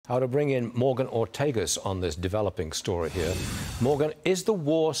I want to bring in Morgan Ortagus on this developing story here. Morgan, is the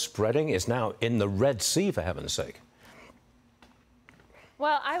war spreading? It's now in the Red Sea, for heaven's sake.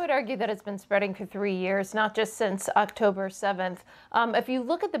 Well, I would argue that it's been spreading for 3 years, not just since October 7th. If you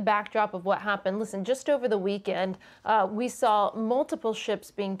look at the backdrop of what happened, listen, just over the weekend, we saw multiple ships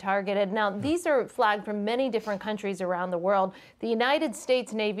being targeted. Now, these are flagged from many different countries around the world. The United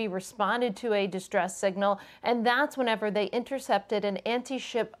States Navy responded to a distress signal, and that's whenever they intercepted an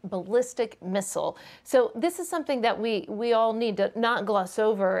anti-ship ballistic missile. So this is something that we all need to not gloss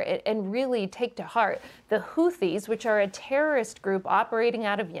over and really take to heart. The Houthis, which are a terrorist group operating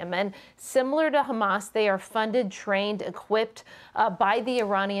out of Yemen, similar to Hamas, they are funded, trained, equipped by the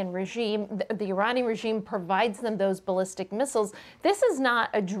Iranian regime. The Iranian regime provides them those ballistic missiles. This is not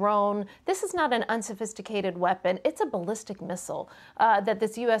a drone. This is not an unsophisticated weapon. It's a ballistic missile that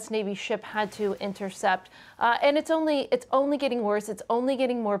this U.S. Navy ship had to intercept. And it's only getting worse. It's only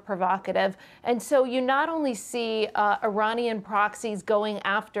getting more provocative. And so you not only see Iranian proxies going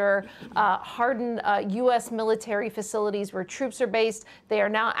after hardened U.S. military facilities where troops are based. They are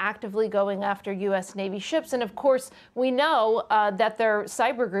now actively going after U.S. Navy ships. And of course, we know that their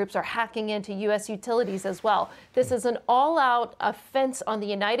cyber groups are hacking into U.S. utilities as well. This is an all-out offense on the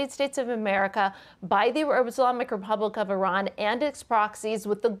United States of America by the Islamic Republic of Iran and its proxies,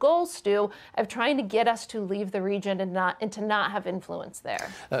 with the goal, Stu, of trying to get us to leave the region and to not have influence there.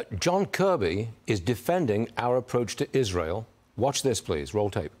 John Kirby is defending our approach to Israel. Watch this, please. Roll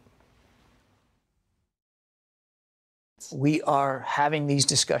tape. We are having these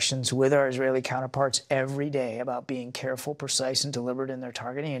discussions with our Israeli counterparts every day about being careful, precise, and deliberate in their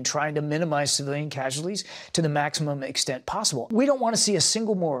targeting and trying to minimize civilian casualties to the maximum extent possible. We don't want to see a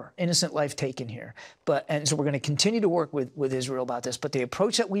single more innocent life taken here. And so we're going to continue to work with Israel about this. But the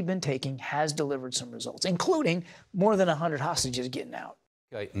approach that we've been taking has delivered some results, including more than 100 hostages getting out.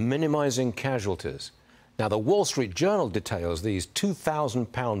 Okay, minimizing casualties. Now, the Wall Street Journal details these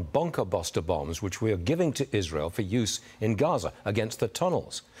 2,000-pound bunker buster bombs, which we are giving to Israel for use in Gaza against the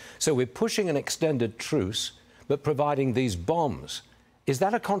tunnels. So we're pushing an extended truce, but providing these bombs. Is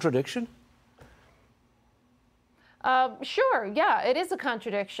that a contradiction? Sure. Yeah, it is a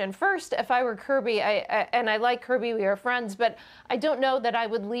contradiction. First, if I were Kirby, and I like Kirby, we are friends, but I don't know that I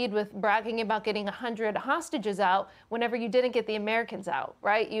would lead with bragging about getting 100 hostages out whenever you didn't get the Americans out,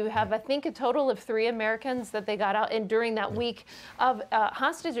 right? You have, I think, a total of 3 Americans that they got out. And during that week of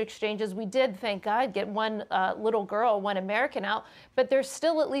hostage exchanges, we did, thank God, get one little girl, one American out. But there's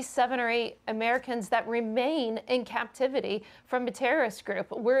still at least 7 or 8 Americans that remain in captivity from a terrorist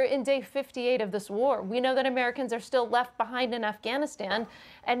group. We're in day 58 of this war. We know that Americans are still left behind in Afghanistan.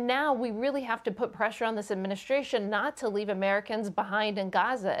 And now we really have to put pressure on this administration not to leave Americans behind in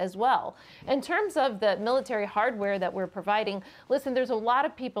Gaza as well. In terms of the military hardware that we're providing, listen, there's a lot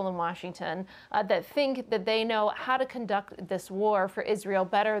of people in Washington that think that they know how to conduct this war for Israel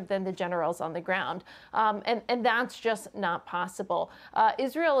better than the generals on the ground. And that's just not possible.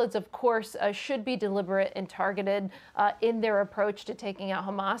 Israel is, of course, should be deliberate and targeted in their approach to taking out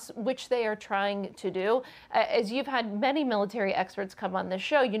Hamas, which they are trying to do. As you've had many military experts come on this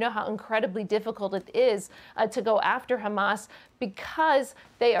show, you know how incredibly difficult it is to go after Hamas because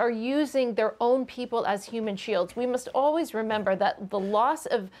they are using their own people as human shields. We must always remember that the loss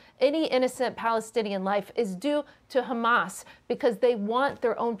of any innocent Palestinian life is due to Hamas because they want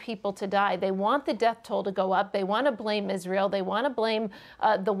their own people to die. They want the death toll to go up. They want to blame Israel. They want to blame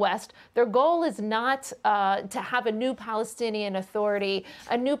the West. Their goal is not to have a new Palestinian Authority,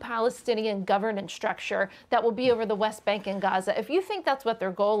 a new Palestinian governance structure that will be over the West Bank and Gaza. If you think that's what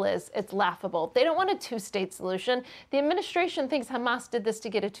their goal is, it's laughable. They don't want a 2-state solution. The administration thinks Hamas did this to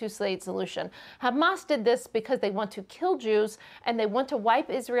get a 2-state solution. Hamas did this because they want to kill Jews and they want to wipe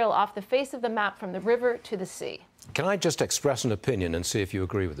Israel off the face of the map from the river to the sea. Can I just express an opinion and see if you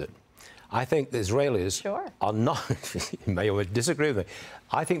agree with it? I think the Israelis are not, you may or may disagree with me,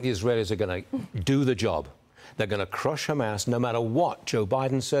 I think the Israelis are going to do the job. They're going to crush Hamas no matter what Joe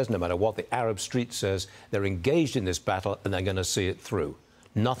Biden says, no matter what the Arab street says. They're engaged in this battle and they're going to see it through.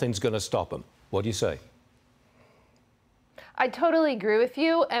 Nothing's going to stop them. What do you say? I totally agree with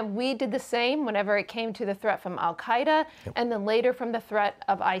you, and we did the same whenever it came to the threat from al-Qaeda, and then later from the threat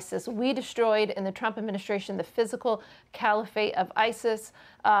of ISIS. We destroyed, in the Trump administration, the physical caliphate of ISIS.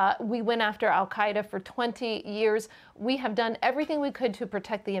 We went after al-Qaeda for 20 years. We have done everything we could to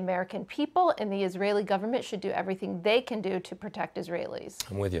protect the American people, and the Israeli government should do everything they can do to protect Israelis.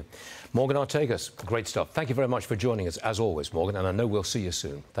 I'm with you. Morgan Ortagus, great stuff. Thank you very much for joining us, as always, Morgan, and I know we'll see you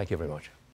soon. Thank you very much.